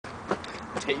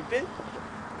tape it?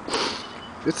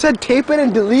 It said tape it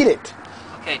and delete it.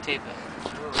 Okay, tape it.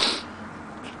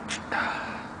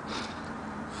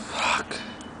 Fuck.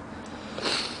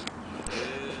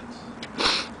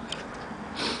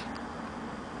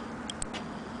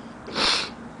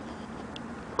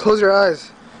 Close your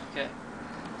eyes. Okay.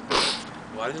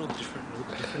 Why does it look different? It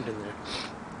looks different in there.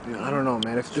 Yeah, I don't know,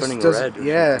 man. If It's this turning doesn't, red or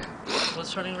yeah.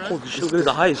 What's turning red? Holy shit, look at his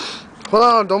eyes. Hold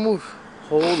on, don't move.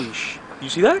 Holy sh... You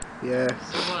see that? Yeah.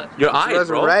 So what? Your It eyes, was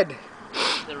bro. red.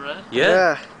 They're red?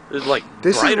 Yeah. It's like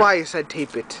This brighter. is why you said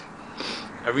tape it.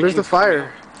 Where's Everything's the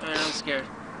fire? Alright, I'm scared.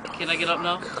 Can I get up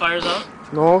now? Fire's out?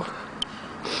 No.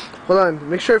 Hold on.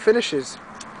 Make sure it finishes.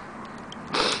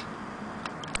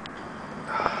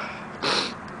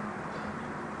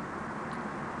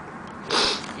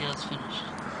 Yeah, it's finished.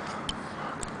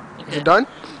 Is Okay. it done?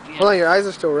 Yeah. Hold on, your eyes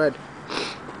are still red.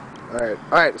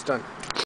 Alright, it's done.